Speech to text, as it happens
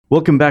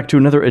Welcome back to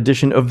another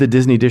edition of the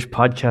Disney Dish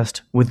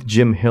Podcast with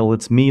Jim Hill.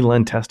 It's me,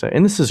 Len Testa,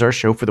 and this is our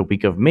show for the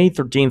week of May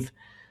 13th,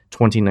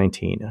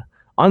 2019.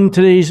 On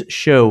today's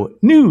show,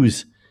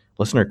 news,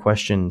 listener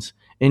questions,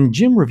 and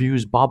Jim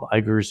reviews Bob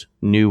Iger's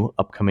new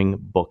upcoming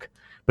book.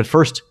 But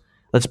first,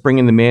 let's bring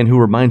in the man who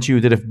reminds you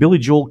that if Billy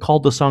Joel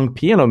called the song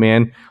Piano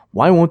Man,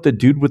 why won't the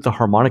dude with the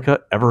harmonica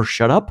ever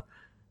shut up?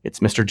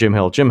 It's Mr. Jim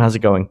Hill. Jim, how's it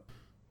going?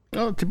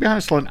 Well, to be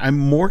honest, Len, I'm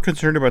more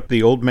concerned about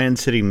the old man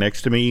sitting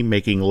next to me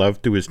making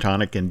love to his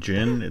tonic and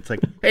gin. It's like,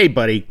 hey,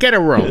 buddy, get a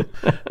room.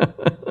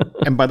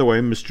 And by the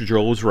way, Mr.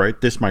 Joel was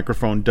right. This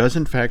microphone does,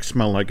 in fact,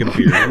 smell like a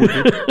beer. Would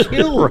it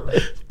kill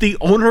the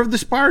owner of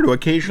this bar to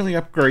occasionally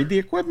upgrade the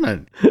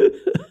equipment?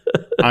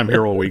 I'm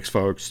here all weeks,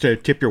 folks. To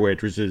tip your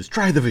waitresses,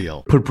 try the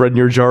veal. Put bread in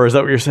your jar, is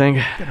that what you're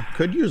saying?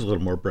 Could use a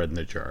little more bread in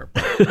the jar.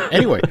 But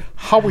anyway,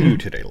 how are you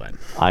today, Len?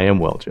 I am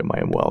well, Jim. I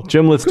am well.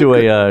 Jim, let's do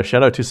a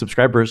shout out to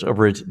subscribers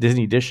over at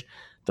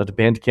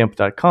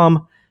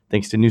DisneyDish.bandcamp.com.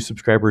 Thanks to new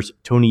subscribers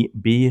Tony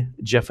B,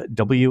 Jeff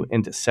W,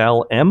 and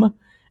Sal M,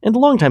 and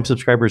longtime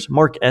subscribers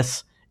Mark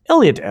S,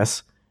 Elliot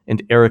S,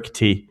 and Eric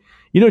T.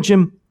 You know,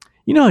 Jim,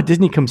 you know how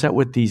Disney comes out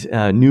with these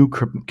new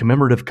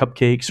commemorative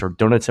cupcakes or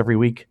donuts every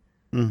week?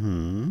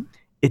 Mm-hmm.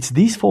 It's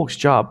these folks'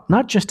 job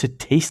not just to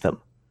taste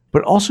them,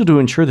 but also to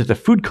ensure that the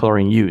food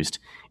coloring used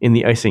in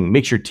the icing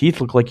makes your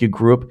teeth look like you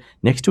grew up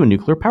next to a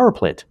nuclear power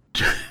plant.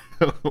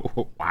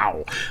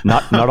 Wow.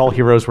 Not all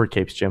heroes wear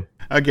capes, Jim.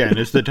 Again,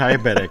 it's the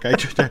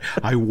diabetic.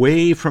 I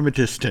wave from a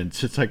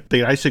distance. It's like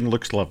the icing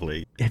looks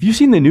lovely. Have you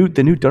seen the new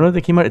donut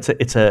that came out? It's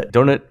a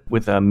donut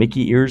with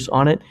Mickey ears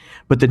on it,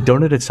 but the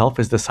donut itself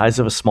is the size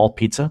of a small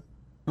pizza.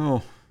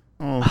 Oh.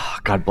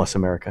 God bless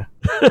America.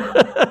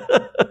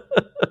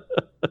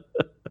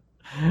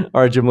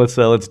 All right, Jim, let's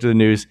do the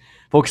news.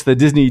 Folks, the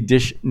Disney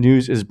Dish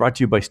News is brought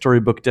to you by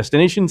Storybook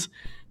Destinations,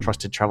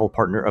 trusted travel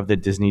partner of the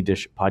Disney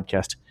Dish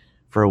Podcast.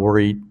 For a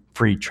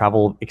worry-free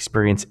travel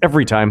experience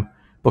every time,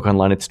 book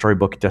online at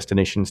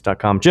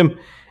StorybookDestinations.com. Jim,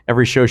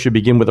 every show should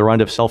begin with a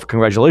round of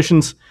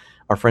self-congratulations.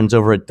 Our friends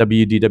over at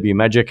WDW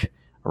Magic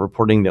are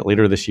reporting that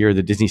later this year,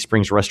 the Disney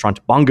Springs restaurant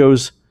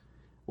Bongos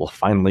will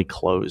finally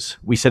close.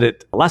 We said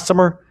it last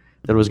summer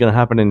that it was going to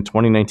happen in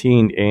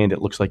 2019, and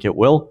it looks like it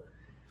will.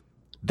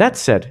 That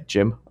said,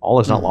 Jim, all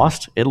is not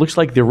lost. It looks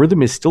like the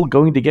rhythm is still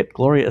going to get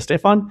Gloria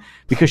Estefan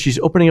because she's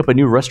opening up a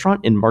new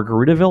restaurant in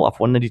Margaritaville off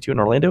 192 in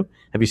Orlando.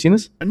 Have you seen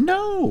this?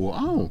 No.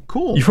 Oh,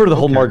 cool. You've heard of the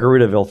whole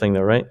Margaritaville thing,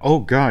 though, right? Oh,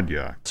 God,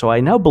 yeah. So I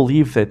now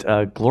believe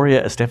that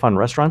Gloria Estefan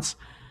restaurants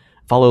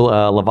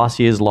follow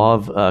Lavoisier's law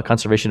of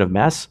conservation of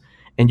mass,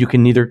 and you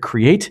can neither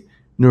create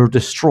nor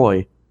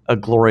destroy a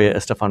Gloria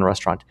Estefan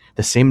restaurant.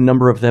 The same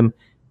number of them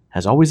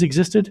has always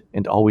existed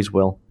and always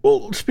will.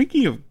 Well,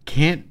 speaking of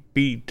can't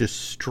be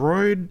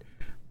destroyed,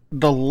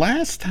 the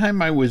last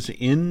time I was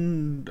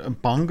in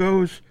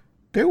Bongos,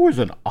 there was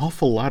an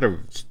awful lot of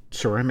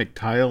ceramic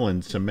tile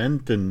and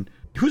cement, and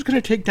who's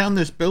going to take down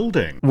this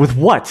building? With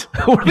what?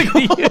 What are they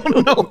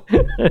gonna No.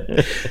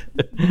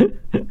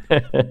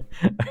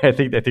 I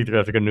think they're going to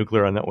have to go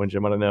nuclear on that one,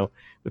 Jim. I don't know.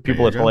 The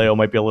people at There you Vallejo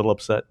might be a little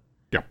upset.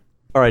 Yeah.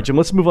 All right, Jim,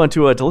 let's move on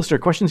to listener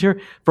questions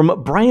here from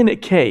Brian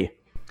K.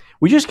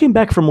 We just came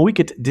back from a week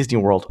at Disney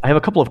World. I have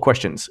a couple of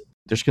questions.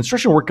 There's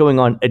construction work going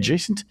on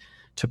adjacent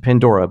to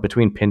Pandora,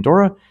 between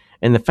Pandora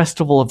and the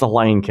Festival of the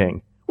Lion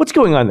King. What's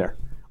going on there?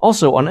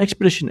 Also, on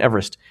Expedition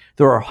Everest,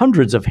 there are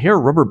hundreds of hair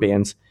rubber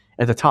bands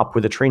at the top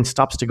where the train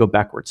stops to go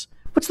backwards.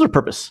 What's their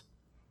purpose?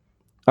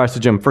 All right, so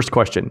Jim, first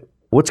question.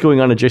 What's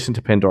going on adjacent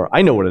to Pandora?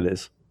 I know what it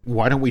is.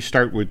 Why don't we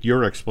start with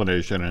your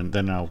explanation, and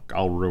then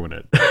I'll ruin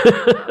it.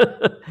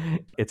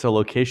 It's a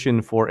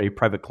location for a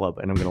private club,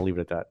 and I'm going to leave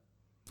it at that.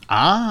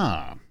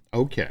 Ah,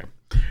 okay.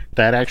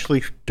 That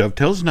actually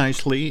dovetails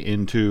nicely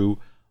into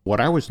what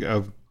I was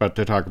about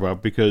to talk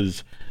about,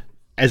 because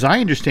as I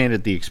understand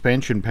it, the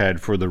expansion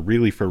pad for the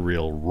Really For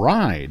Real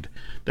ride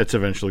that's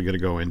eventually going to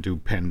go into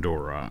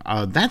Pandora,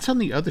 that's on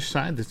the other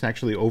side. That's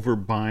actually over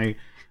by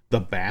the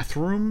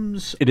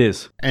bathrooms. It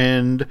is.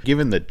 And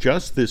given that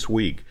just this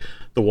week,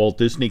 the Walt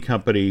Disney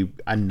Company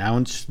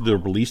announced the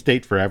release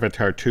date for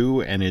Avatar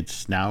 2, and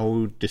it's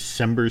now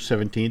December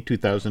 17,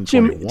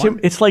 2021. Jim,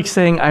 it's like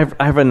saying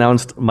I've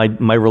announced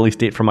my release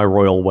date for my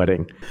royal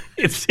wedding.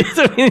 It's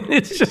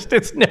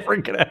never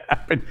gonna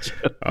happen, Jim.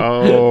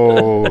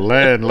 Oh,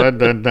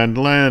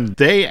 Len.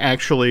 They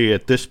actually,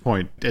 at this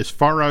point, as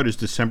far out as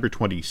December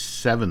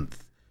 27th,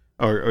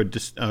 or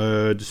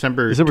December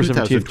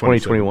 17th,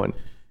 2021.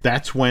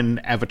 That's when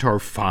Avatar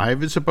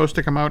 5 is supposed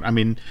to come out. I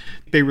mean,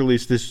 they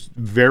released this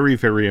very,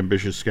 very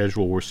ambitious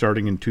schedule. We're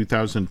starting in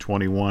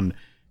 2021.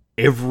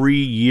 Every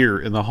year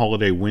in the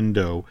holiday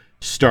window,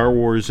 Star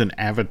Wars and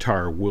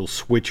Avatar will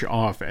switch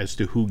off as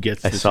to who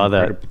gets this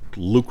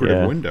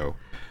lucrative window.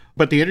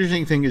 But the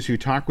interesting thing is, you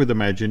talk with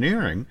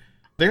Imagineering,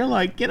 they're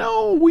like,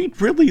 we'd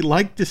really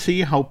like to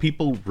see how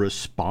people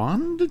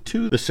respond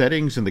to the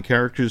settings and the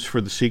characters for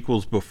the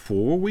sequels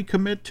before we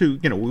commit to,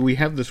 we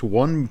have this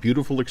one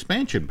beautiful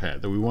expansion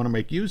pad that we want to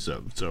make use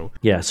of. So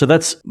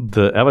that's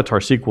the Avatar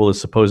sequel is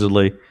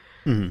supposedly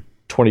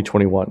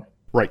 2021.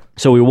 Right.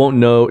 So we won't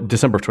know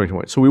December of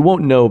 2020. So we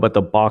won't know about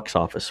the box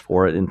office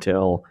for it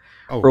until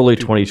early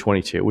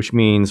 2022, which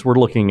means we're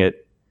looking at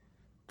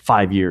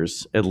 5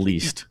 years at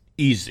least.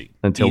 Easy.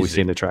 Until we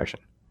see an attraction.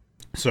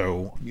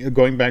 So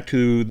going back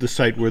to the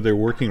site where they're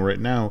working right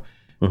now,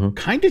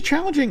 kind of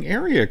challenging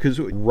area, because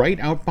right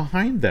out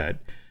behind that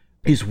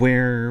is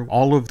where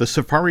all of the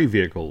safari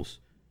vehicles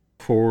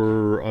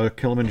for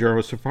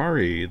Kilimanjaro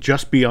Safari,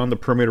 just beyond the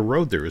perimeter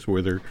road there is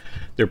where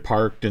they're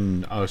parked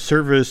and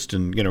serviced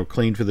and,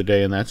 cleaned for the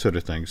day and that sort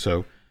of thing.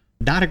 So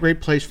not a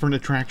great place for an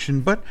attraction,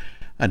 but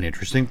an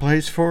interesting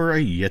place for a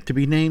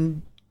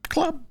yet-to-be-named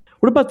club.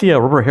 What about the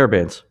rubber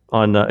hairbands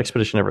on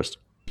Expedition Everest?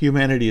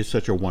 Humanity is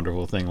such a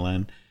wonderful thing,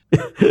 Len.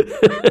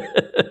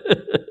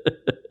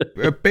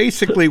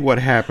 Basically what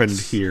happened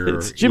here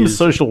It's Jim's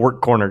social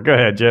work corner. Go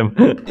ahead, Jim.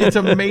 It's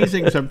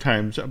amazing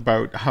sometimes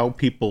about how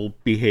people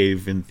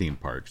behave in theme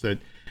parks. That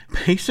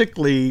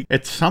basically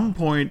at some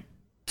point,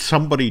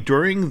 somebody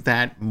during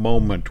that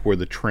moment where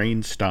the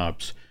train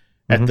stops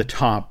at the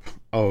top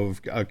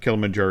of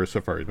Kilimanjaro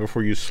Safari,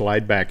 before you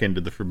slide back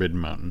into the Forbidden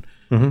Mountain,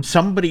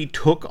 somebody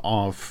took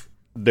off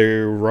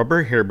their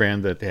rubber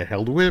hairband that they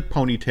held with a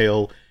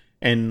ponytail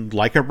and,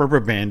 like a rubber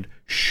band,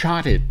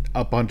 shot it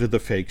up onto the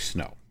fake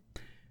snow.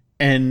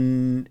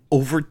 And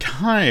over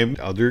time,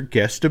 other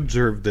guests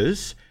observed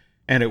this,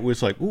 and it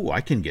was like, ooh, I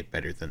can get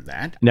better than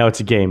that. Now it's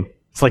a game.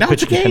 It's like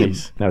pitching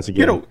pennies. Now it's a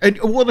game.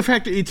 The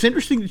fact, it's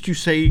interesting that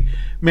you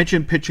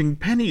mention pitching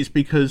pennies,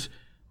 because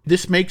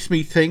this makes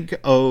me think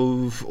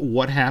of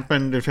what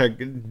happened. In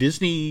fact,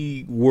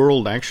 Disney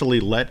World actually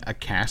let a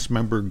cast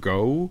member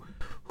go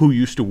who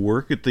used to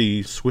work at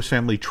the Swiss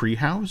Family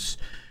Treehouse,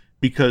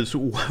 because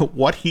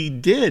what he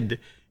did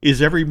is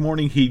every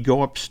morning he'd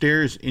go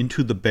upstairs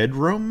into the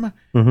bedroom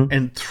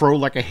and throw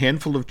like a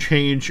handful of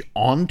change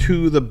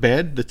onto the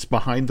bed that's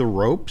behind the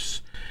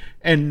ropes.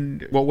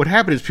 And what would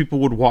happen is people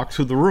would walk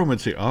through the room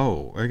and say,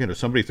 oh,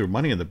 somebody threw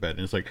money in the bed. And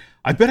it's like,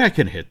 I bet I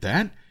can hit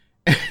that.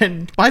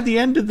 And by the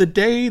end of the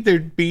day,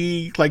 there'd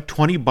be like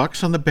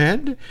 $20 on the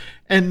bed.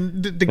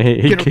 And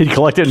he'd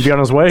collect it and be on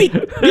his way?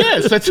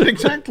 Yes, that's it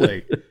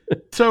exactly.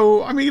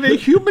 So, I mean,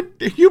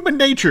 human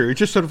nature, it's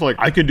just sort of like,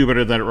 I can do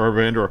better than that rubber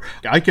band, or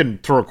I can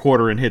throw a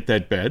quarter and hit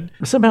that bed.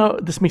 Somehow,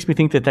 this makes me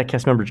think that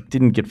cast member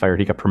didn't get fired.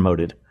 He got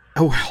promoted.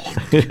 Oh,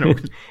 well.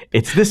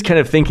 It's this kind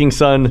of thinking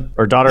son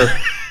or daughter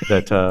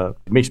that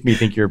makes me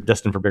think you're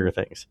destined for bigger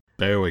things.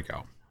 There we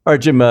go. All right,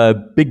 Jim,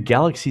 big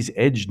Galaxy's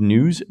Edge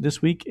news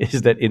this week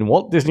is that in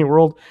Walt Disney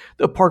World,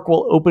 the park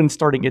will open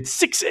starting at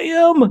 6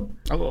 a.m.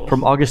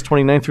 From August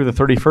 29th through the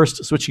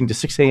 31st, switching to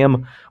 6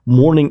 a.m.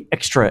 morning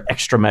extra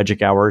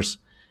magic hours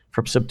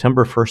from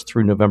September 1st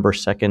through November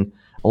 2nd.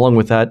 Along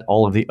with that,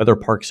 all of the other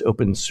parks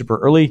open super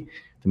early.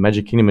 The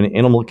Magic Kingdom and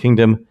Animal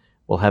Kingdom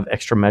will have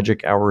extra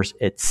magic hours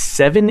at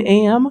 7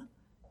 a.m.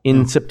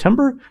 in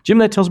September. Jim,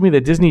 that tells me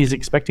that Disney is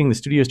expecting the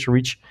studios to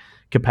reach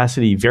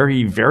capacity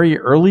very, very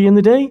early in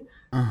the day.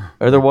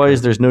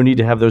 Otherwise, there's no need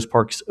to have those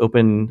parks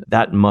open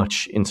that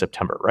much in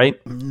September,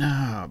 right?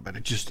 No, but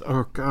it just,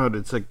 oh God,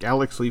 it's a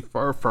galaxy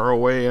far, far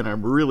away, and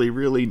I'm really,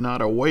 really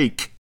not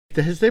awake.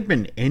 Has there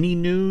been any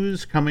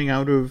news coming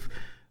out of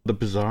the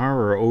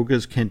Bazaar or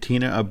Oga's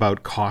Cantina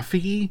about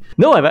coffee?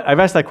 No, I've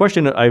asked that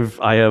question.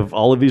 I have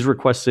all of these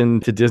requests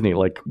into Disney.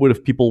 Like, what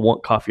if people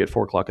want coffee at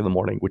 4 o'clock in the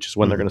morning, which is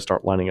when they're going to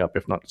start lining up,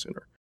 if not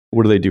sooner?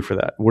 What do they do for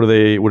that? What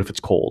if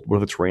it's cold? What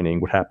if it's raining?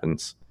 What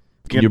happens?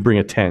 Can you bring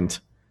a tent?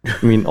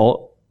 I mean,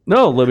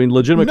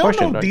 legitimate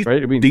question,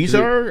 right? I mean, these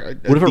are.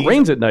 What if it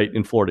rains at night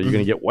in Florida? You're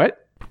going to get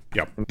wet?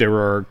 Yeah, there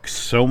are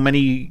so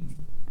many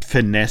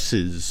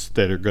finesses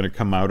that are going to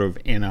come out of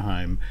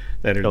Anaheim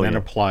that are then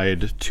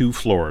applied to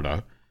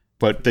Florida.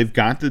 But they've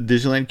got the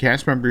Disneyland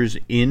cast members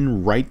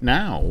in right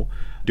now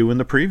doing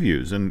the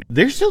previews, and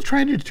they're still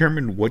trying to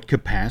determine what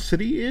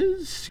capacity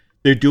is.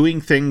 They're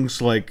doing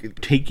things like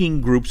taking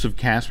groups of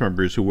cast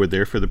members who were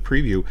there for the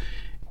preview.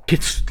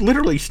 It's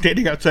literally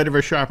standing outside of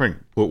a shopping.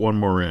 Put one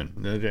more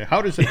in.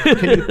 How does it?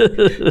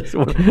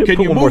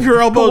 Can you move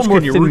your elbows? Put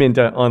one more Thin Mint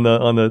on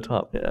the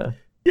top. Yeah.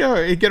 Yeah,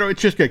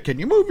 it's just good. Can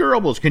you move your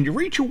elbows? Can you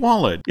reach your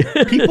wallet?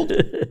 People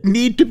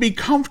need to be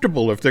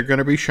comfortable if they're going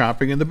to be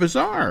shopping in the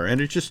Bazaar, and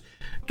it's just,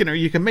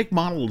 you can make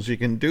models, you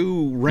can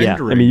do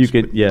renderings. Yeah, I mean, you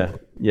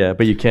could,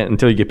 but you can't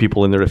until you get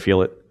people in there to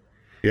feel it.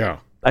 Yeah.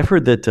 I've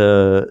heard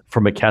that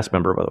from a cast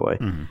member, by the way,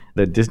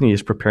 that Disney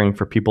is preparing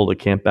for people to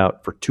camp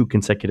out for 2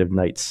 consecutive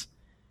nights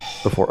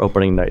before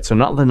opening night. So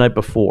not the night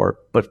before,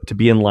 but to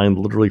be in line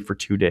literally for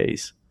 2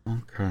 days.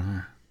 Okay.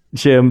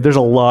 Jim, there's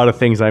a lot of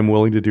things I'm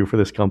willing to do for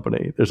this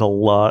company. There's a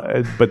lot,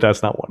 but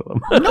that's not one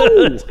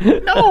of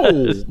them.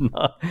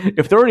 No.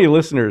 If there are any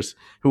listeners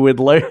who would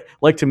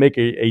like to make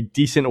a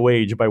decent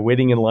wage by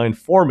waiting in line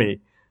for me,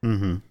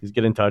 please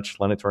get in touch,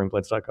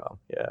 len@touringblitz.com.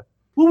 Yeah.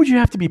 What would you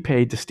have to be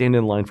paid to stand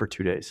in line for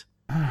 2 days?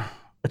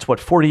 It's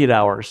 48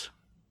 hours.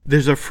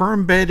 There's a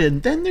firm bed,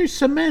 and then there's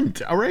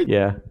cement. All right.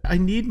 Yeah. I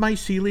need my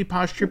Sealy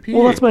Posturepedic.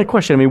 Well, that's my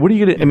question. I mean, what are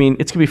you going to? I mean,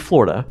 it's going to be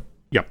Florida.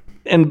 Yep.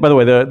 And by the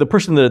way, the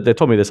person that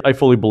told me this, I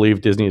fully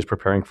believe Disney is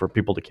preparing for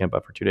people to camp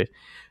out for 2 days.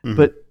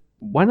 But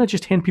why not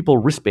just hand people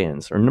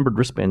wristbands or numbered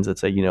wristbands that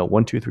say,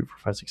 1, 2, 3, 4,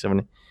 5, 6,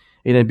 7,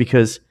 8,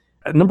 because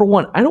number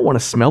one, I don't want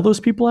to smell those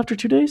people after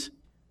 2 days.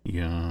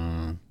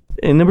 Yeah.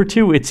 And number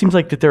two, it seems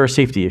like that there are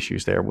safety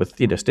issues there with,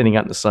 standing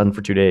out in the sun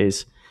for 2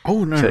 days.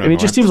 Oh, no, So, no, I mean,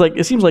 no.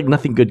 it seems like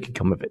nothing good could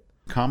come of it.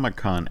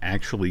 Comic-Con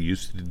actually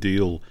used to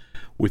deal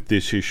with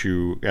this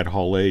issue at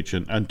Hall H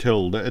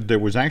until there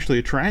was actually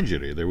a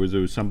tragedy. There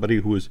was somebody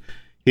who was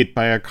hit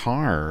by a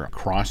car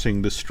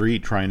crossing the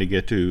street trying to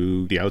get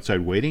to the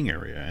outside waiting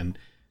area. And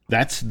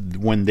that's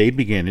when they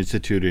began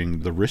instituting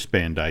the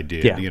wristband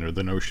idea, Yeah.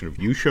 The notion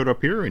of you showed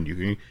up here and you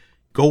can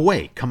go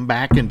away, come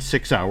back in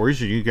 6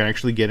 hours and you can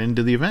actually get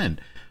into the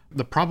event.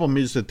 The problem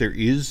is that there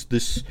is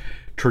this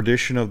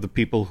tradition of the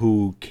people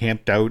who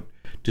camped out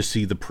to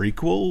see the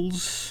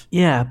prequels.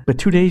 Yeah, but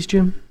 2 days,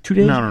 Jim? 2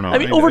 days? No. I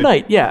mean,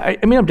 overnight, yeah.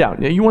 I mean, I'm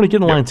down. You want to get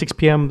in line 6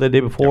 p.m. the day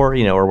before,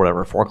 or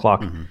whatever, 4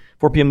 o'clock,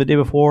 4 p.m. the day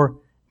before,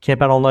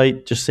 camp out all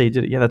night, just say you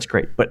did it. Yeah, that's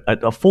great. But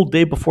a full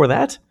day before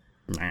that?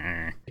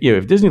 Nah.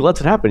 If Disney lets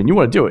it happen and you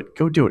want to do it,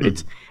 go do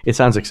it. It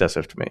sounds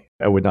excessive to me.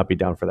 I would not be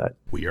down for that.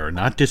 We are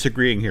not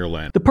disagreeing here,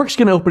 Len. The park's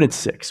going to open at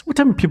 6. What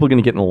time are people going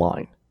to get in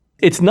line?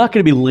 It's not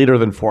going to be later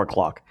than 4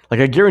 o'clock. Like,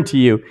 I guarantee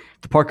you,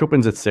 if the park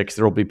opens at 6,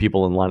 there will be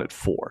people in line at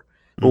 4.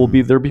 There'll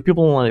be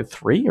people in line at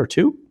 3 or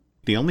 2?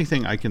 The only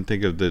thing I can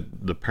think of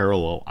the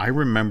parallel, I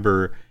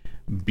remember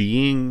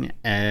being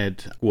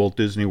at Walt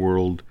Disney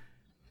World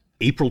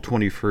April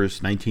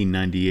 21st,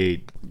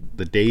 1998,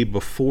 the day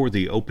before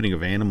the opening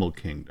of Animal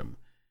Kingdom,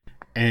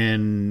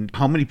 and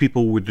how many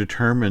people were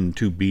determined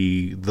to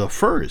be the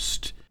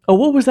first. Oh,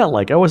 what was that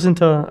like? I wasn't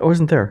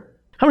there.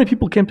 How many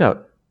people camped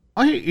out?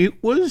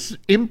 It was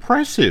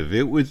impressive.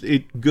 It was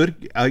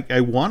good.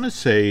 I want to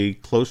say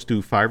close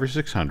to 500 or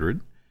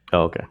 600.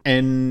 Oh, okay.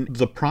 And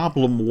the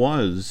problem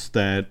was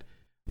that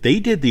they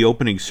did the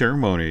opening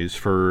ceremonies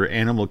for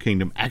Animal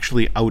Kingdom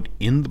actually out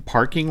in the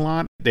parking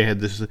lot. They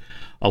had this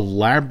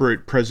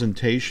elaborate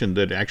presentation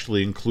that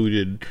actually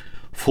included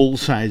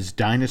full-size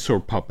dinosaur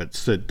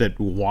puppets that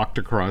walked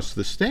across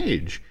the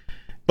stage.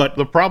 But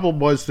the problem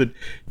was that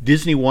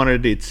Disney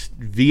wanted its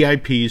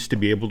VIPs to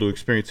be able to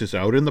experience this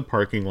out in the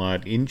parking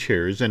lot in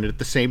chairs, and at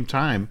the same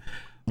time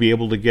be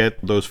able to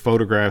get those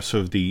photographs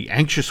of the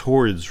anxious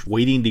hordes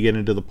waiting to get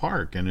into the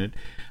park. And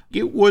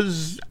it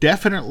was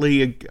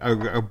definitely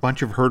a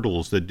bunch of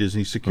hurdles that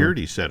Disney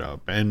security set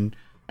up. And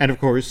of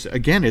course,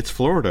 again, it's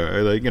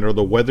Florida.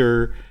 The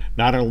weather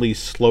not only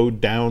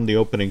slowed down the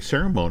opening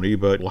ceremony,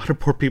 but a lot of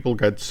poor people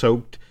got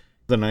soaked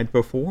the night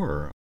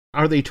before.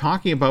 Are they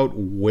talking about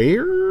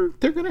where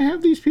they're going to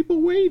have these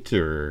people wait,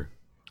 or?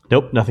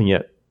 Nope, nothing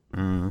yet.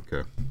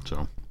 Okay,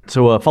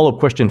 So a follow-up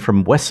question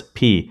from Wes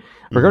P.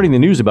 Regarding the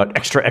news about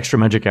extra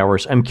magic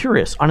hours, I'm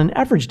curious, on an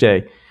average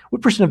day,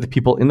 what % of the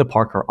people in the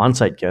park are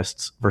on-site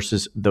guests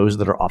versus those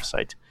that are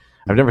off-site?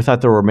 I've never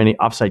thought there were many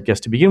off-site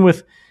guests to begin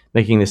with,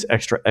 making this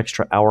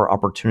extra hour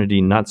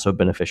opportunity not so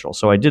beneficial.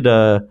 So I did,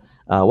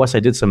 Wes, I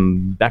did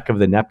some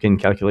back-of-the-napkin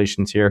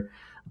calculations here.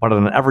 But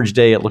on an average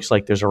day, it looks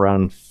like there's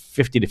around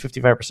 50 to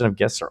 55% of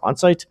guests are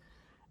on-site,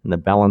 and the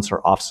balance are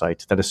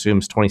off-site. That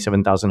assumes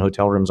 27,000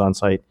 hotel rooms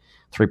on-site,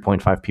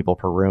 3.5 people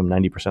per room,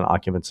 90%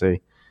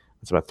 occupancy.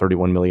 That's about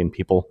 31 million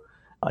people.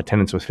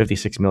 Attendance was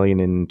 56 million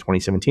in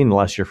 2017, the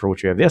last year for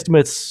which we have the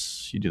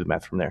estimates. You do the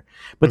math from there.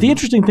 But the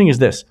interesting thing is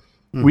this.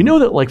 We know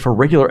that, like, for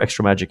regular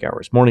extra magic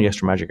hours, morning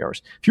extra magic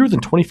hours, fewer than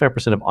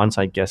 25% of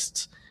on-site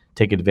guests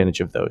take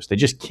advantage of those. They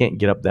just can't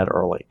get up that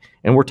early.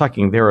 And we're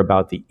talking there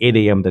about the 8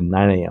 a.m. to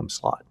 9 a.m.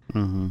 slot.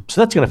 So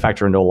that's going to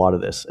factor into a lot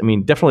of this. I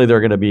mean, definitely there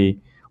are going to be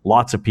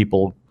lots of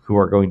people who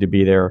are going to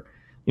be there,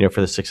 for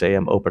the 6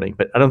 a.m. opening.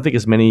 But I don't think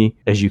as many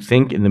as you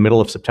think in the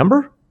middle of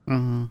September,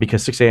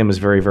 because 6 a.m. is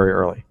very, very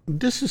early.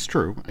 This is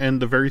true.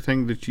 And the very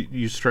thing that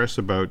you stress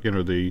about,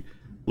 the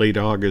late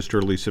August,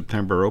 early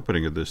September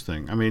opening of this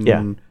thing. I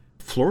mean,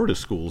 Florida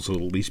schools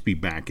will at least be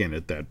back in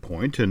at that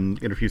point.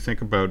 And if you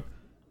think about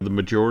the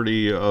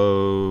majority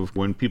of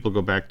when people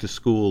go back to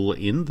school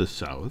in the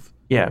South.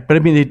 Yeah, but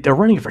I mean, they're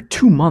running it for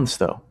 2 months,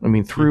 though. I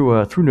mean,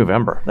 through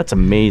November. That's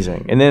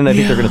amazing. And then I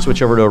think they're going to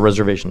switch over to a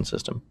reservation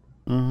system.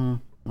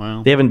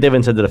 Well, they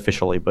haven't said that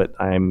officially, but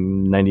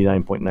I'm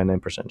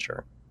 99.99%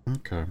 sure.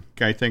 Okay.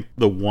 I think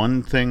the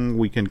one thing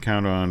we can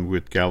count on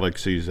with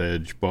Galaxy's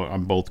Edge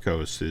on both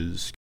coasts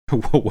is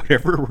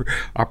whatever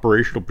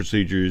operational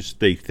procedures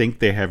they think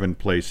they have in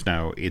place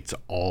now, it's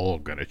all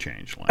going to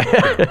change.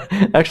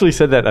 I actually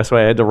said that. That's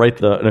why I had to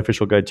write an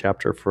official guide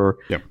chapter for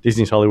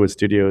Disney's Hollywood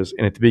Studios.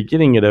 And at the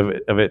beginning of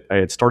it, I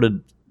had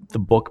started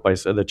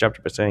the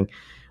chapter by saying,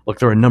 look,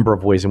 there are a number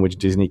of ways in which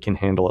Disney can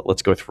handle it.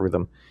 Let's go through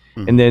them.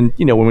 And then,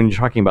 when you're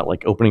talking about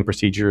like opening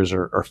procedures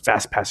or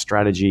fast pass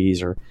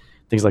strategies or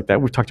things like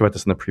that, we've talked about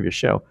this in the previous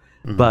show.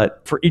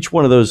 But for each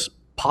one of those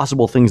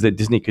possible things that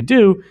Disney could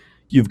do,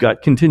 you've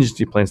got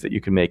contingency plans that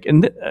you can make.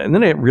 And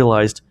then I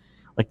realized,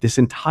 like, this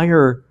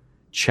entire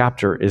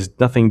chapter is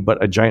nothing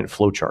but a giant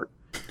flow chart.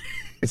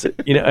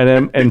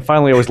 And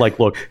finally I was like,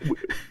 look,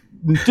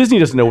 Disney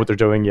doesn't know what they're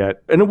doing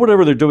yet. And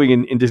whatever they're doing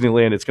in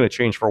Disneyland, it's going to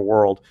change for a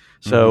world.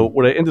 So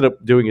what I ended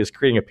up doing is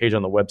creating a page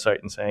on the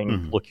website and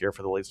saying, look here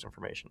for the latest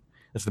information.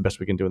 That's the best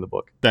we can do in the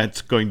book.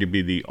 That's going to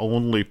be the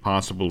only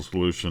possible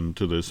solution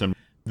to this. And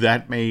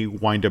that may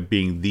wind up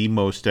being the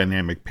most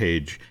dynamic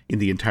page in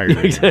the entire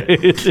internet.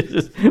 It's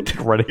just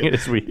writing it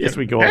as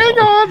we go Hang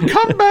along. on,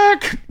 come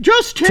back.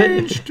 Just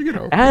changed.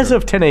 As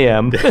of 10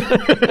 a.m.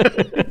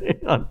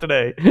 on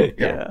today.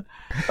 Yeah.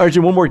 All right,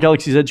 Jim, one more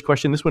Galaxy's Edge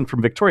question. This one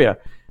from Victoria,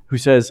 who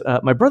says,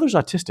 my brother's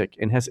autistic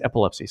and has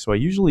epilepsy, so I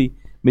usually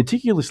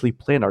meticulously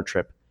plan our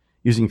trip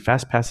using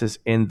fast passes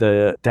and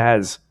the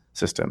DAS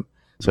system,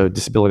 so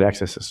Disability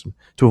Access System,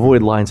 to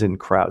avoid lines and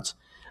crowds.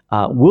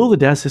 Will the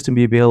DAS system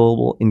be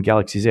available in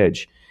Galaxy's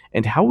Edge?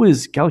 And how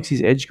is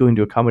Galaxy's Edge going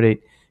to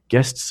accommodate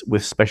guests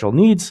with special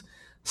needs,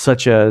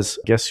 such as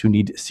guests who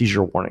need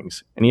seizure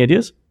warnings? Any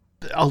ideas?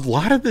 A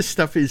lot of this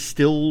stuff is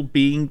still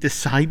being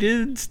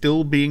decided,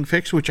 still being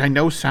fixed, which I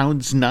know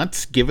sounds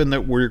nuts given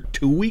that we're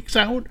 2 weeks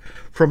out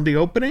from the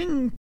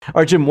opening.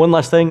 All right, Jim, one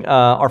last thing.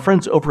 Our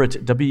friends over at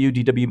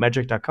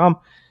wdwmagic.com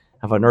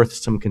have unearthed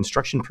some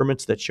construction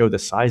permits that show the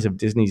size of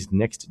Disney's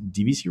next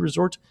DVC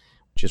resort,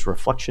 which is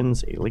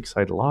Reflections, a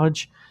lakeside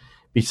lodge.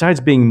 Besides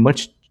being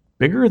much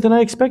bigger than I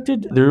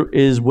expected, there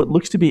is what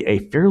looks to be a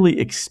fairly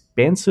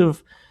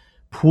expansive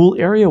pool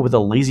area with a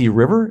lazy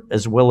river,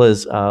 as well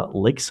as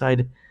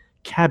lakeside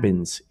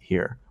cabins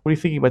here. What are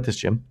you thinking about this,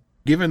 Jim?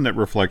 Given that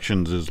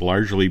Reflections is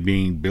largely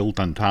being built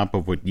on top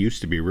of what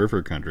used to be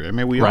river country, I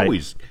mean, we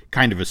always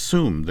kind of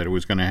assumed that it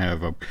was going to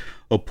have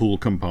a pool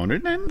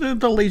component,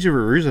 and the lazy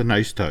river is a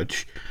nice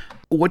touch.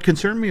 What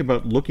concerned me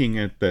about looking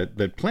at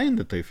that plan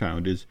that they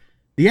found is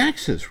the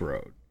access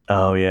road.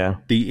 Oh, yeah.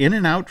 The in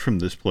and out from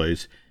this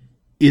place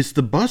is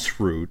the bus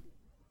route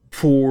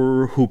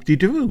for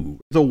Hoop-de-Doo,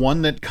 the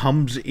one that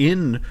comes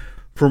in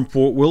from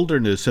Fort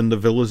Wilderness and the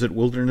villas at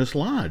Wilderness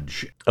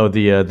Lodge. Oh,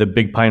 the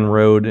Big Pine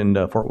Road and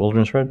Fort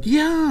Wilderness Road?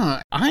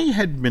 Yeah. I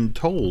had been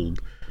told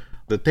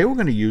that they were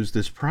going to use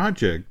this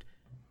project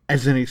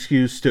as an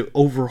excuse to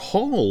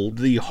overhaul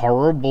the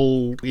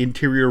horrible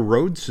interior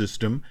road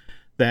system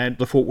that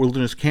the Fort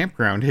Wilderness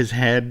Campground has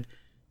had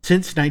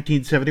since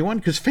 1971.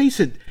 Because face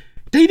it,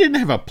 they didn't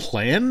have a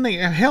plan.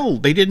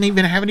 They didn't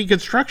even have any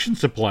construction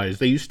supplies.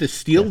 They used to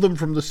steal them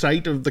from the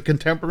site of the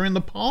Contemporary and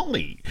the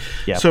Poly.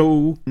 Yep.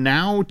 So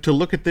now to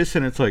look at this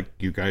and it's like,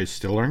 you guys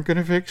still aren't going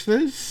to fix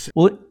this?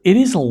 Well, it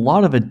is a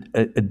lot of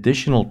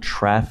additional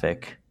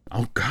traffic.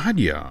 Oh, God,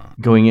 yeah.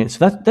 Going in.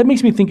 So that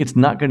makes me think it's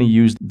not going to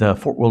use the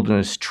Fort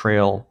Wilderness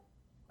Trail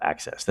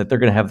access, that they're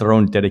going to have their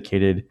own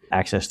dedicated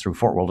access through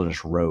Fort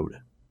Wilderness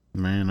Road.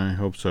 Man, I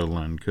hope so,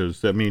 Len,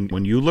 because, I mean,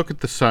 when you look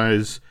at the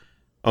size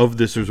of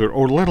this resort,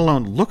 or let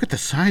alone look at the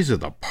size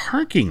of the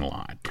parking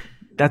lot.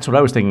 That's what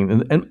I was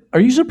thinking. And are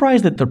you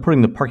surprised that they're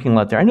putting the parking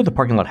lot there? I know the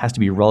parking lot has to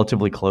be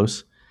relatively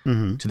close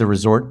to the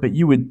resort, but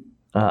you would,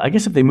 I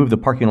guess if they move the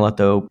parking lot,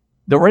 though,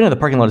 right now the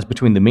parking lot is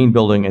between the main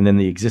building and then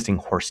the existing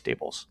horse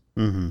stables.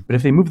 But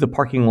if they move the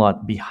parking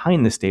lot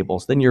behind the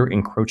stables, then you're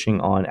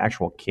encroaching on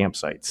actual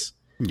campsites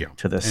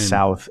to the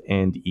south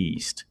and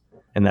east.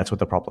 And that's what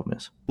the problem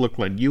is. Look,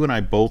 Len, you and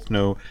I both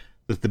know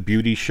that the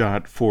beauty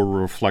shot for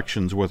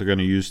Reflections, what they're going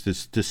to use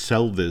to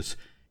sell this,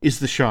 is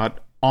the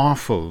shot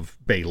off of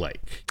Bay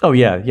Lake. Oh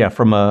yeah,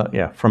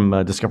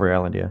 from Discovery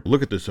Island. Yeah.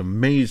 Look at this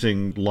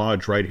amazing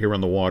lodge right here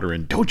on the water,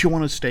 and don't you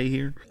want to stay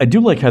here? I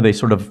do like how they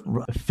sort of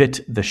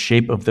fit the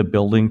shape of the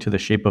building to the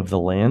shape of the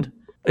land.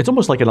 It's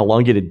almost like an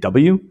elongated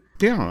W.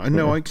 Yeah,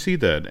 no, I see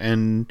that,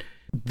 and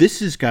this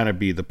has got to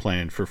be the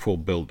plan for full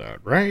build out,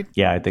 right?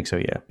 Yeah, I think so.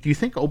 Yeah. Do you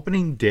think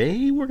opening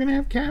day we're going to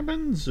have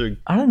cabins? Or?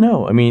 I don't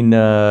know. I mean,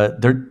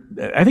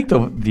 I think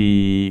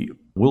the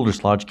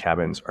Wilderness Lodge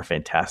cabins are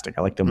fantastic.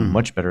 I like them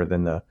much better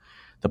than the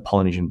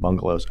Polynesian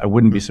bungalows. I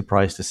wouldn't be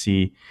surprised to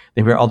see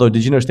them here. Although,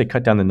 did you notice they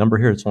cut down the number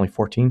here? It's only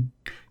 14.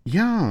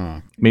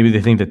 Yeah. Maybe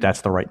they think that that's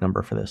the right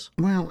number for this.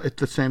 Well, at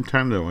the same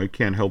time, though, I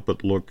can't help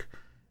but look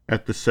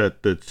at the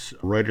set that's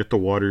right at the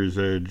water's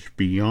edge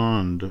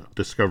beyond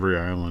Discovery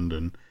Island,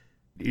 and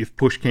if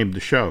push came to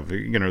shove,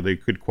 they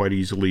could quite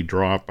easily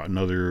drop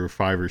another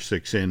 5 or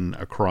 6 in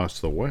across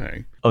the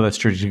way. Oh, that's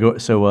true.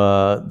 So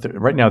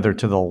right now they're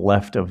to the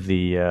left of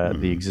the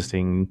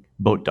existing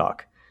boat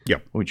dock.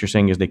 Yep. What you're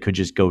saying is they could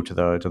just go to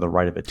the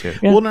right of it too.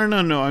 Yeah. Well,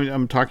 no.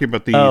 I'm talking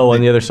about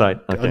on the other side.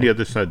 Okay. On the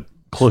other side,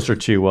 closer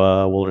to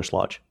Wilderness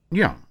Lodge.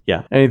 Yeah.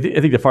 Yeah. And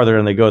I think the farther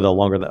in they go, the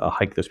longer the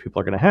hike those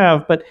people are going to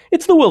have. But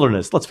it's the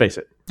wilderness. Let's face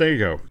it. There you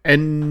go.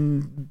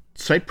 And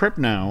site prep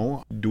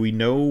now. Do we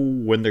know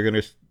when they're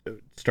going to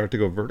start to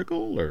go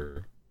vertical,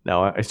 or?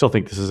 No, I still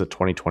think this is a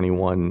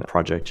 2021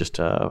 project, just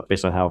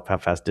based on how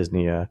fast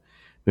Disney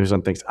moves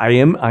on things. I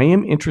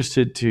am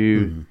interested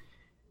to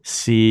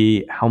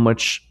see how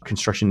much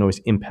construction noise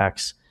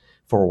impacts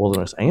Fort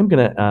Wilderness. I am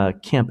going to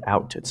camp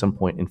out at some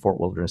point in Fort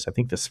Wilderness, I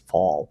think this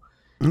fall,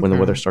 when the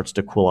weather starts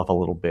to cool off a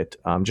little bit,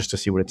 just to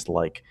see what it's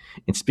like.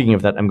 And speaking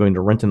of that, I'm going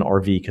to rent an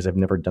RV because I've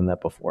never done that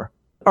before.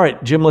 All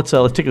right, Jim, let's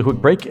take a quick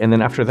break. And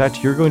then after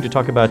that, you're going to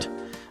talk about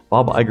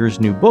Bob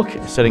Iger's new book,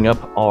 setting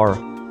up our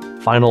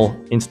final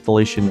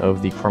installation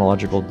of the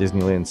chronological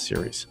Disneyland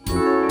series.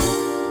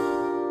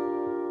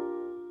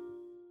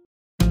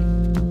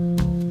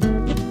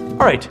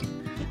 All right,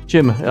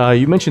 Jim,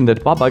 you mentioned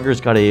that Bob Iger's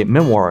got a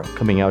memoir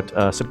coming out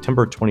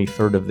September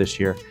 23rd of this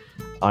year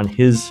on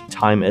his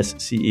time as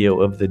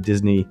CEO of the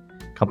Disney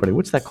company.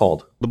 What's that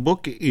called? The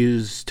book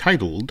is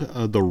titled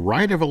The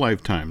Ride of a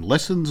Lifetime,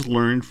 Lessons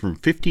Learned from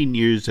 15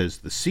 Years as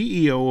the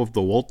CEO of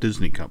the Walt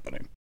Disney Company.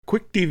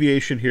 Quick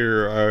deviation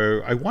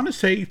here. I want to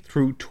say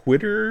through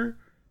Twitter,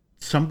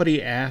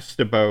 somebody asked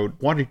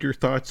wanted your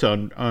thoughts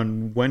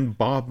on when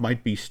Bob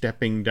might be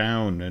stepping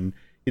down, and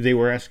they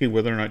were asking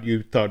whether or not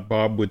you thought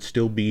Bob would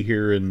still be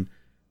here in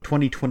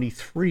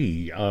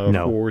 2023.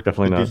 No,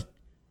 definitely not.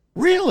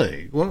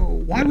 Really? Well,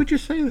 why would you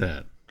say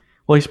that?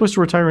 Well, he's supposed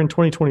to retire in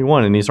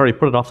 2021, and he's already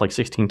put it off like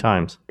 16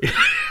 times.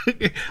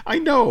 I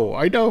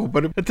know.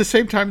 But at the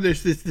same time,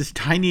 there's this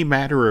tiny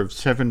matter of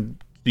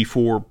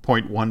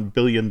 $74.1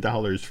 billion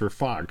for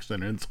Fox.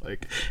 And it's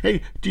like,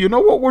 hey, do you know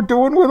what we're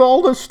doing with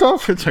all this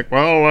stuff? It's like,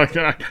 well,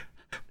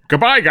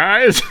 goodbye,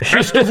 guys.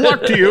 Best of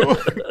luck to you.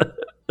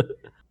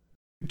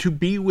 To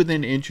be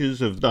within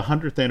inches of the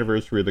 100th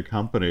anniversary of the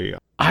company,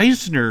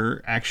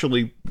 Eisner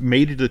actually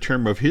made it a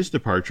term of his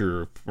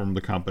departure from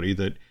the company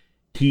that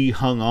he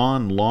hung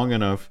on long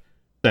enough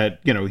that,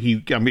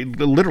 he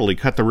literally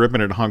cut the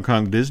ribbon at Hong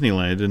Kong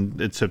Disneyland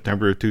in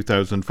September of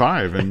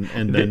 2005. And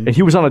then and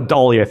he was on a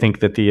dolly, I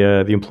think, that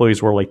the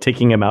employees were like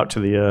taking him out to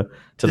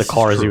the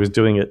car as he was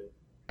doing it.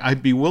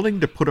 I'd be willing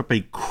to put up a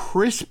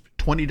crisp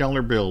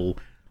 $20 bill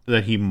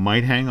that he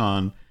might hang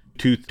on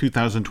to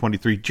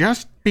 2023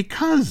 just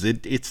because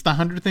it's the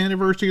 100th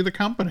anniversary of the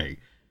company.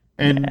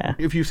 And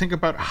if you think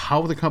about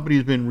how the company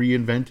has been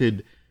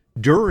reinvented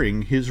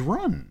during his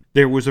run,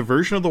 there was a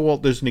version of the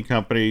Walt Disney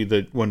Company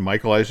that when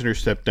Michael Eisner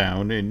stepped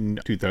down in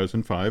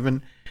 2005,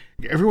 and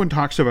everyone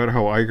talks about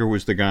how Iger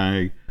was the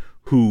guy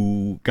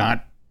who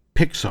got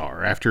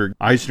Pixar after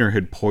Eisner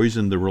had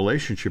poisoned the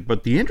relationship.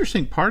 But the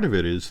interesting part of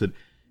it is that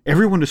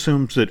everyone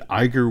assumes that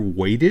Iger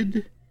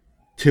waited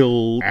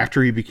till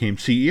after he became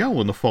CEO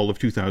in the fall of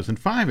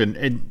 2005.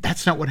 And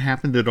that's not what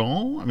happened at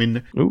all. I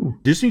mean,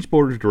 Disney's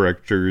board of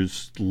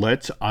directors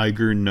lets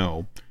Iger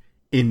know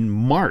in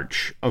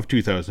March of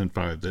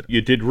 2005 that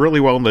you did really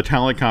well in the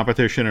talent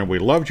competition and we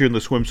loved you in the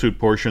swimsuit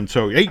portion.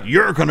 So, hey,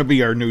 you're going to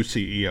be our new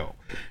CEO.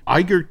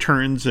 Iger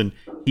turns and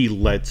he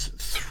lets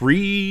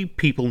 3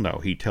 people know.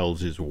 He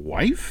tells his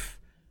wife,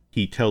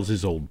 he tells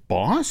his old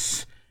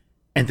boss,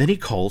 and then he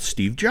calls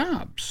Steve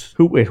Jobs.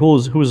 Who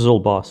was his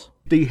old boss?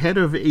 The head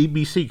of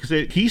ABC,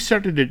 because he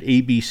started at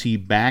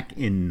ABC back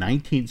in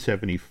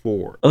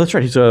 1974. Oh, that's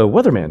right. He's a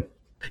weatherman.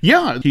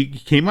 Yeah, he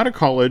came out of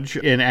college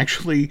and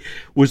actually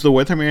was the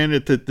weatherman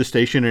at the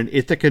station in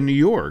Ithaca, New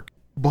York.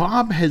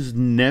 Bob has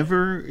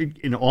never,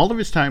 in all of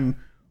his time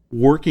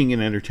working in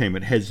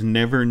entertainment, has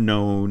never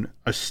known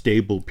a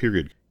stable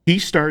period. He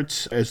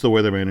starts as the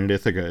weatherman in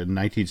Ithaca in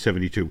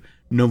 1972.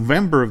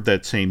 November of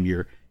that same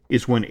year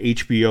is when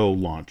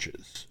HBO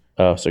launches.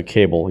 Oh, so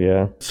cable,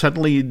 yeah.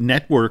 Suddenly,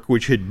 network,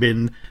 which had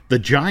been the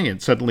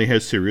giant, suddenly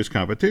has serious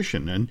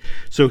competition. And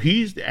so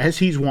as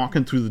he's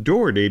walking through the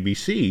door at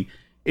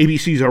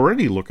ABC's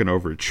already looking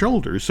over its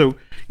shoulder. So,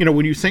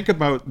 when you think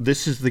about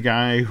this is the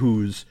guy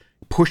who's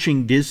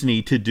pushing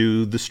Disney to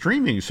do the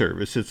streaming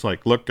service, it's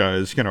like, look,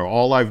 guys,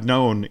 all I've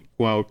known,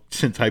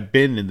 since I've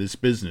been in this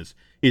business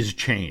is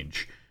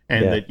change.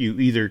 And that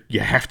you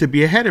have to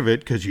be ahead of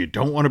it because you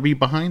don't want to be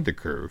behind the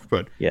curve.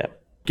 But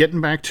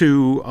getting back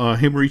to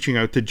him reaching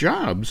out to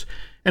Jobs,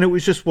 and it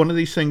was just one of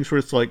these things where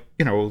it's like,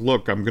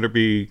 look,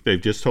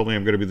 they've just told me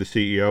I'm going to be the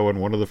CEO,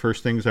 and one of the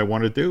first things I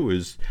want to do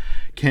is,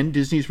 can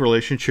Disney's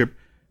relationship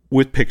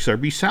with Pixar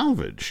be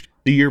salvaged?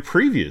 The year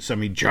previous,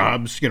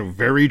 Jobs,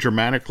 very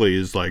dramatically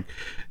is like,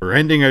 we're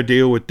ending our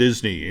deal with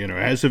Disney.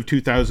 As of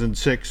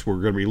 2006, we're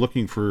going to be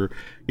looking for,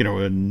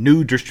 a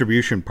new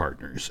distribution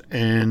partners.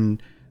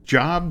 And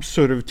Jobs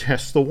sort of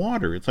tests the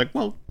water. It's like,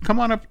 well, come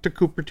on up to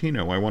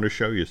Cupertino. I want to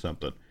show you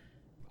something.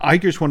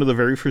 Iger's one of the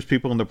very first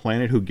people on the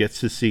planet who gets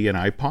to see an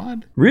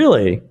iPod.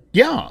 Really?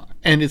 Yeah.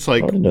 And it's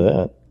like, I didn't know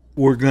that.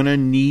 We're going to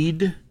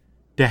need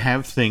to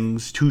have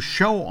things to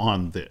show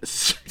on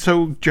this.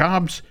 So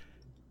Jobs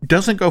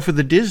doesn't go for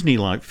the Disney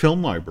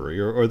film library,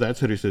 or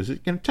that's what he says.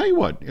 Tell you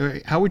what,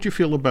 how would you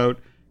feel about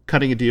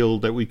cutting a deal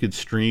that we could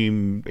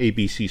stream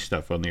ABC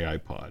stuff on the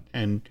iPod?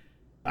 And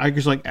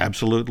Iger's like,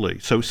 absolutely.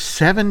 So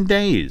 7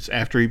 days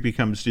after he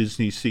becomes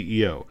Disney's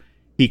CEO,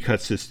 he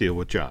cuts this deal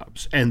with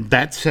Jobs. And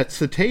that sets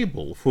the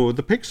table for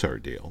the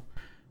Pixar deal.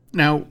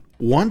 Now,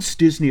 once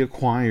Disney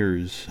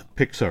acquires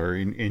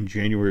Pixar in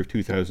January of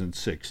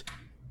 2006,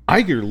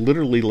 Iger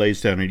literally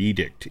lays down an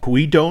edict.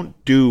 We don't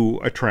do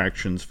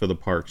attractions for the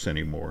parks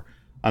anymore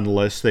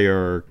unless they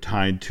are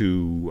tied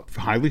to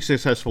highly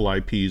successful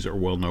IPs or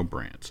well-known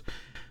brands.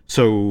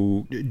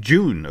 So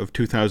June of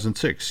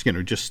 2006,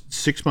 just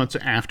 6 months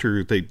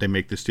after they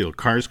make this deal,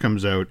 Cars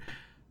comes out.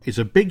 It's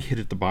a big hit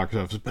at the box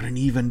office, but an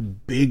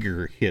even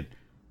bigger hit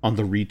on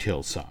the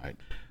retail side.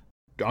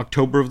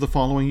 October of the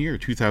following year,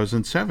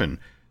 2007,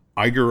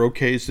 Iger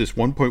okays this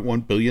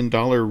 $1.1 billion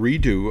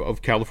redo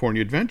of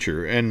California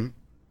Adventure, and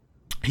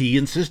he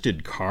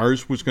insisted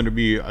Cars was going to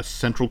be a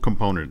central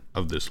component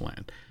of this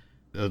land.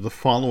 The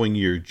following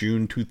year,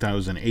 June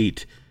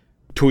 2008,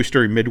 Toy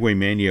Story Midway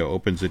Mania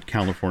opens at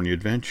California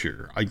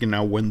Adventure.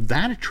 Now, when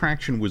that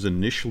attraction was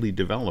initially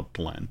developed,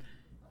 Len,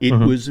 it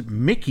was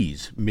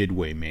Mickey's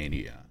Midway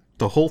Mania.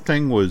 The whole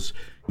thing was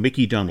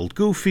Mickey, Donald,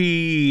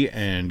 Goofy,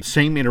 and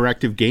same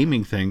interactive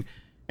gaming thing.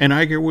 And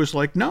Iger was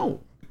like,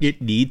 no, it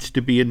needs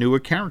to be a newer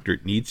character.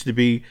 It needs to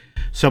be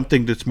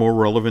something that's more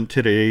relevant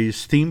to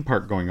today's theme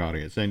park going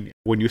audience. And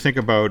when you think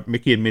about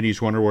Mickey and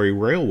Minnie's Runaway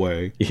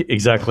Railway.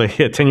 Exactly.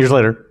 10 years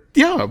later.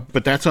 Yeah,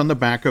 but that's on the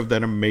back of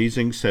that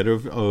amazing set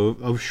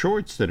of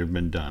shorts that have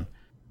been done.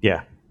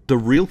 Yeah. The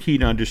real key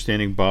to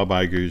understanding Bob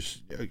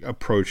Iger's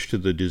approach to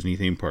the Disney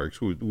theme parks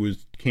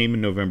came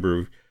in November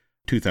of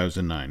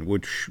 2009,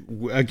 which,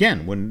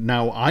 again, when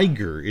now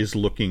Iger is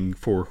looking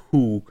for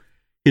who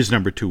his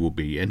number 2 will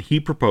be, and he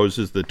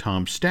proposes that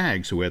Tom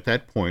Staggs, who at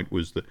that point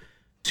was the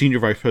senior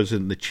vice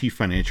president and the chief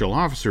financial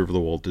officer of the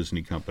Walt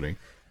Disney Company,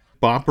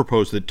 Bob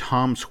proposed that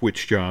Tom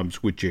switch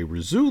jobs with Jay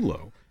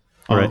Rizzullo,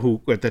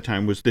 who at that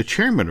time was the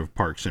chairman of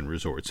Parks and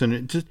Resorts. And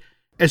it just,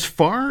 as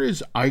far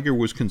as Iger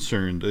was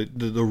concerned,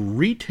 the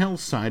retail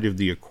side of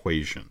the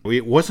equation,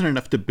 it wasn't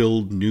enough to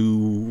build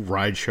new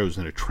ride shows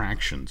and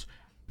attractions.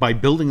 By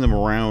building them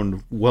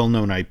around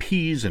well-known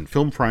IPs and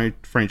film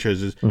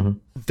franchises,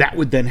 that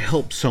would then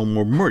help sell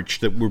more merch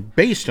that were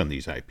based on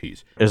these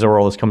IPs. Is that where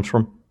all this comes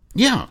from?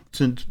 Yeah.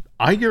 Since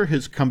Iger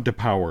has come to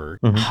power,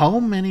 how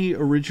many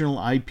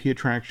original IP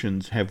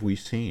attractions have we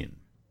seen?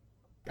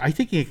 I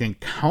think you can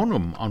count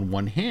them on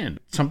one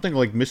hand. Something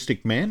like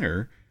Mystic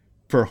Manor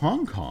for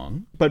Hong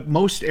Kong, but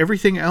most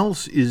everything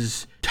else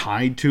is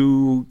tied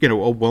to,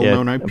 a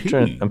well-known IP.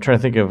 I'm trying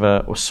to think of,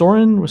 was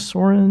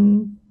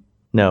Soarin'?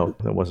 No,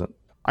 that wasn't.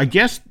 I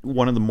guess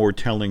one of the more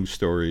telling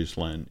stories,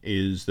 Len,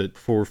 is that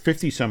for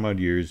 50 some odd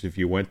years, if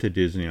you went to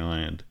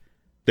Disneyland,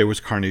 there was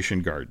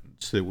Carnation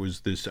Gardens. There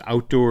was this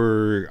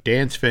outdoor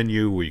dance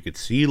venue where you could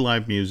see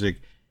live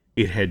music.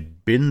 It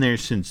had been there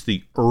since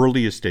the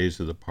earliest days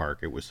of the park.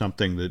 It was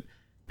something that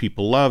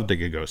people loved. They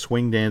could go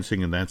swing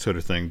dancing and that sort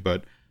of thing.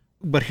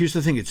 But here's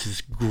the thing. It's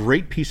this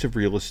great piece of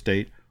real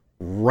estate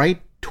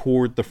right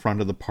toward the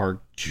front of the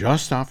park,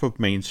 just off of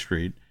Main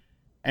Street.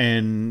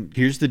 And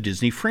here's the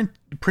Disney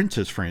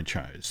Princess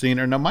franchise.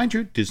 Now, mind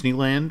you,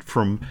 Disneyland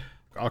from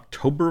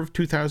October of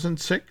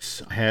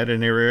 2006 had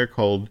an area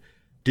called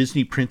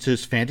Disney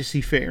Princess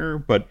Fantasy Fair,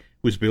 but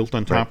was built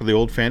on top of the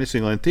old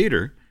Fantasyland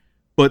Theater.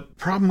 But the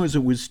problem was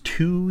it was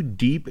too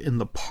deep in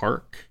the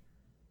park.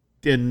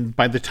 And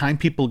by the time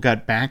people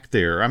got back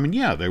there, I mean,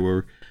 yeah, they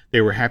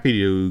were happy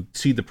to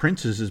see the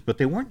princesses, but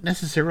they weren't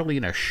necessarily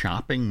in a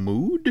shopping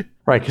mood.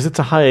 Right, because it's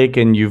a hike,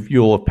 and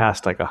you'll have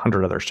passed like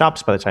 100 other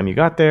shops by the time you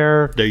got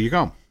there. There you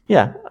go.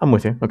 Yeah, I'm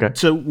with you. Okay.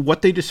 So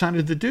what they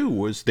decided to do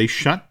was they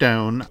shut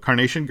down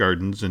Carnation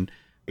Gardens in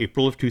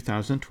April of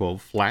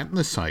 2012, flattened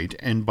the site,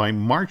 and by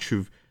March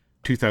of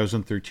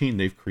 2013,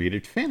 they've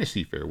created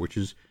Fantasy Fair, which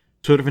is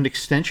sort of an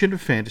extension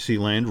of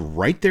Fantasyland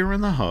right there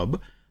in the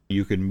hub.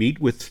 You can meet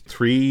with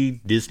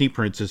 3 Disney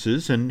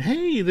princesses, and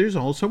hey, there's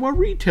also a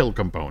retail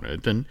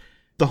component. And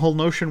the whole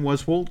notion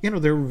was, well,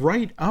 they're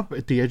right up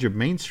at the edge of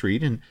Main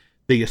Street, and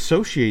they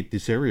associate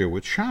this area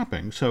with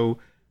shopping, so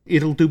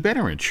it'll do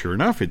better. And sure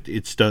enough,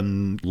 it's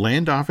done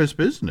land office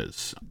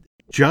business.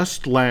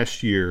 Just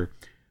last year,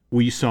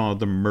 we saw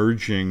the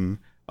merging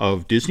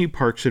of Disney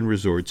Parks and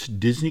Resorts,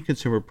 Disney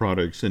Consumer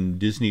Products, and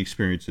Disney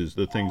Experiences,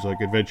 the things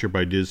like Adventure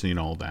by Disney and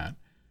all that,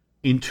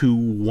 into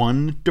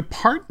one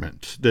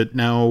department that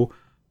now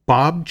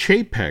Bob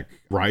Chapek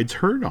rides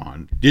herd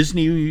on.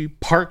 Disney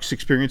Parks,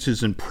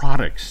 Experiences, and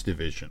Products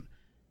Division.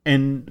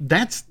 And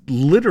that's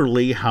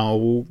literally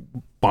how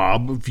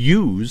Bob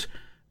views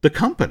the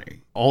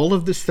company. All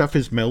of this stuff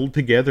is melded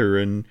together,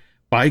 and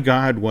by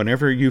God,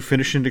 whenever you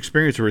finish an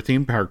experience or a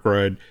theme park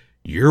ride,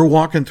 you're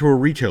walking through a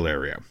retail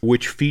area,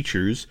 which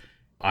features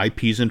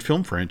IPs and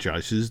film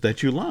franchises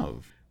that you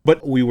love.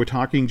 But we were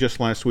talking just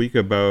last week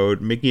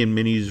about Mickey and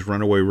Minnie's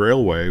Runaway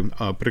Railway,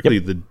 particularly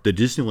the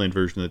Disneyland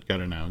version that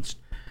got announced.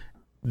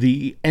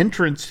 The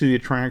entrance to the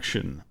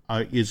attraction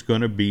is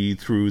going to be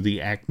through the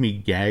Acme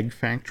Gag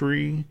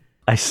Factory.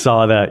 I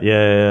saw that,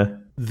 yeah.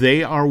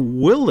 They are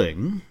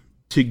willing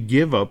to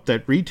give up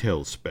that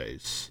retail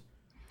space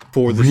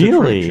for this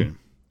attraction.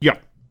 Yeah.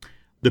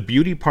 The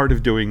beauty part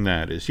of doing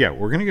that is, we're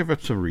going to give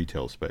up some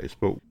retail space,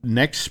 but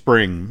next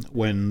spring,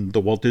 when the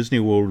Walt Disney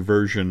World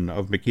version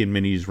of Mickey and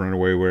Minnie's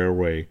Runaway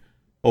Railway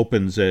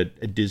opens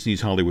at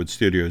Disney's Hollywood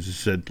Studios, it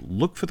said,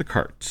 look for the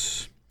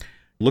carts.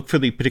 Look for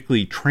the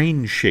particularly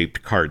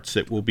train-shaped carts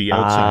that will be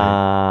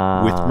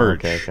outside with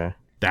merch. Okay.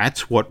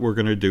 That's what we're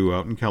going to do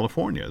out in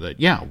California.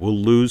 That, we'll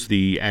lose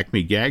the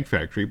Acme Gag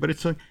Factory, but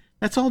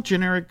that's all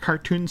generic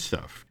cartoon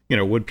stuff.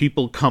 When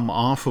people come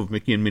off of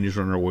Mickey and Minnie's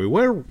Runaway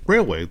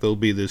Railway, there'll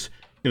be this,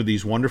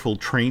 these wonderful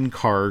train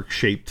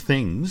car-shaped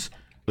things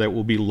that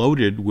will be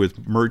loaded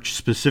with merch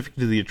specific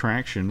to the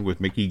attraction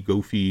with Mickey,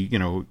 Goofy,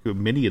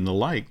 Minnie, and the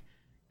like.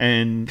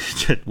 and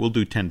we'll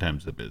do 10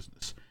 times the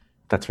business.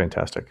 That's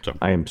fantastic. So,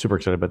 I am super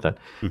excited about that.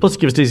 Plus,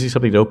 it gives Disney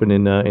something to open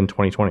in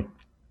 2020.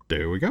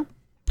 There we go.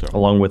 So.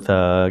 Along with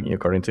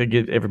Guardians,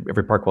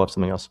 every park will have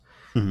something else.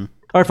 All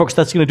right, folks,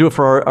 that's going to do it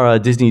for our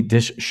Disney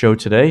Dish show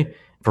today.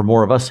 For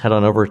more of us, head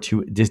on over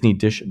to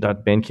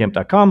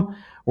disneydish.bandcamp.com,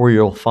 where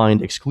you'll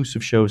find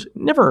exclusive shows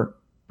never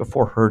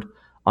before heard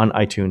on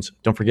iTunes.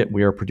 Don't forget,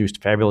 we are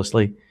produced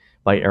fabulously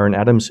by Aaron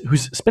Adams,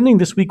 who's spending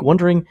this week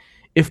wondering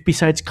if,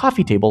 besides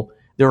coffee table,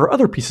 there are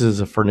other pieces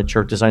of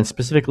furniture designed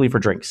specifically for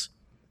drinks.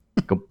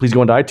 Please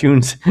go into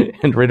iTunes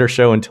and rate our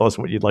show and tell us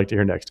what you'd like to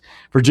hear next.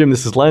 For Jim,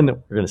 this is Len.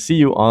 We're going to see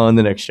you on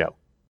the next show.